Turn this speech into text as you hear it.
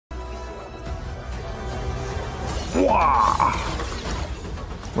Wow.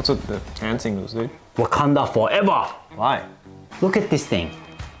 What's with the hand signals, dude? Wakanda forever. Why? Look at this thing.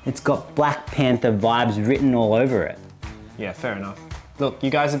 It's got Black Panther vibes written all over it. Yeah, fair enough. Look, you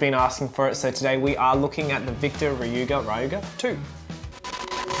guys have been asking for it, so today we are looking at the Victor Ryuga 2.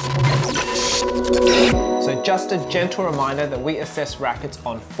 So just a gentle reminder that we assess rackets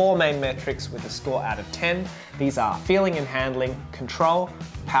on 4 main metrics with a score out of 10. These are feeling and handling, control,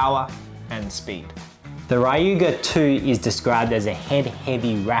 power, and speed. The Ryuga 2 is described as a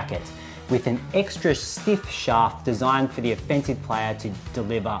head-heavy racket with an extra stiff shaft designed for the offensive player to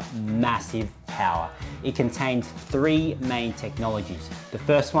deliver massive power. It contains 3 main technologies. The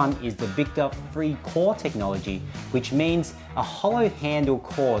first one is the Victor Free Core technology, which means a hollow handle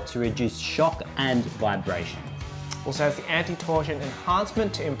core to reduce shock and vibration. Also has the anti-torsion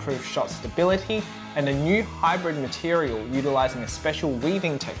enhancement to improve shot stability, and a new hybrid material utilizing a special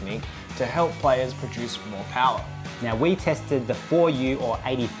weaving technique to help players produce more power. Now we tested the 4U or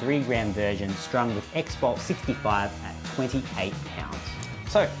 83 gram version strung with X-Bolt 65 at 28 pounds.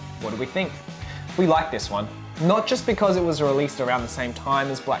 So, what do we think? We like this one. Not just because it was released around the same time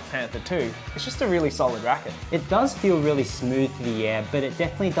as Black Panther 2, it's just a really solid racket. It does feel really smooth to the air, but it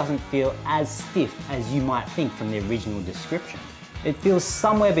definitely doesn't feel as stiff as you might think from the original description. It feels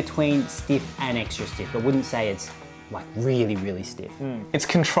somewhere between stiff and extra stiff. I wouldn't say it's like really stiff. Its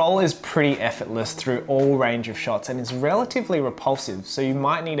control is pretty effortless through all range of shots and is relatively repulsive, so you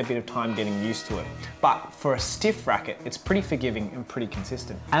might need a bit of time getting used to it. But for a stiff racket, it's pretty forgiving and pretty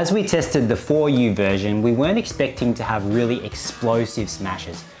consistent. As we tested the 4U version, we weren't expecting to have really explosive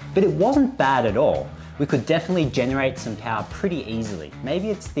smashes, but it wasn't bad at all. We could definitely generate some power pretty easily. Maybe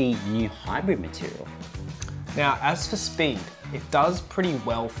it's the new hybrid material. Now, as for speed, it does pretty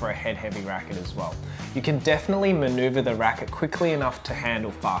well for a head-heavy racket as well. You can definitely maneuver the racket quickly enough to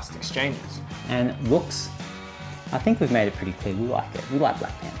handle fast exchanges. And looks, I think we've made it pretty clear we like it. We like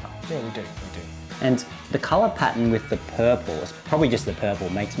Black Panther. Yeah, we do. And the color pattern with the purple, it's probably just the purple,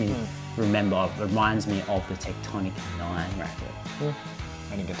 makes me reminds me of the Tectonic 9 racket.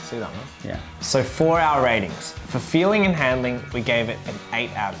 I didn't get to see that one. Yeah. So for our ratings, for feeling and handling, we gave it an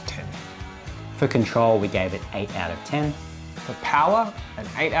 8 out of 10. For control, we gave it 8 out of 10. For power, an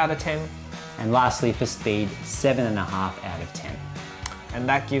 8 out of 10. And lastly, for speed, 7.5 out of 10. And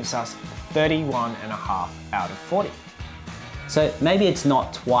that gives us 31.5 out of 40. So maybe it's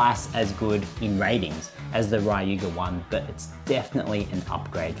not twice as good in ratings as the Ryuga 1, but it's definitely an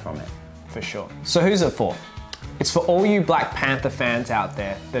upgrade from it. For sure. So who's it for? It's for all you Black Panther fans out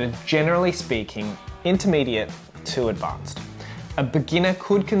there that are, generally speaking, intermediate to advanced. A beginner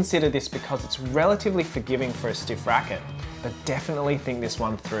could consider this because it's relatively forgiving for a stiff racket, but definitely think this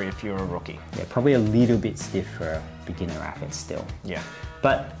one through if you're a rookie. Yeah, probably a little bit stiff for a beginner racket still. Yeah.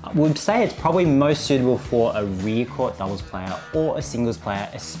 But I would say it's probably most suitable for a rear court doubles player or a singles player,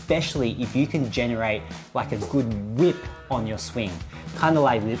 especially if you can generate like a good whip on your swing, kind of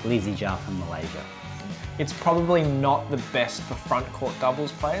like Lizzie Jar from Malaysia. It's probably not the best for front court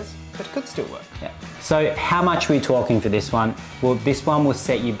doubles players, but it could still work. Yeah. So how much are we talking for this one? Well, this one will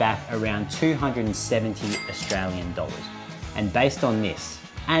set you back around 270 Australian dollars. And based on this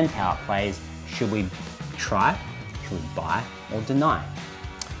and how it plays, should we try, should we buy or deny?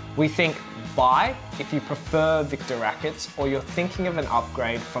 We think buy if you prefer Victor rackets or you're thinking of an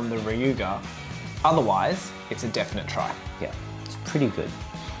upgrade from the Ryuga. Otherwise, it's a definite try. Yeah, it's pretty good.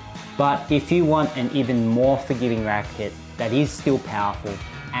 But if you want an even more forgiving racket that is still powerful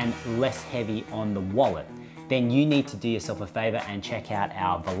and less heavy on the wallet, then you need to do yourself a favor and check out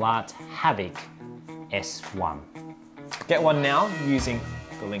our Volant Havoc S1. Get one now using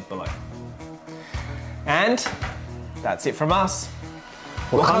the link below. And that's it from us.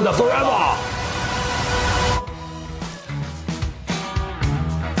 Wakanda forever!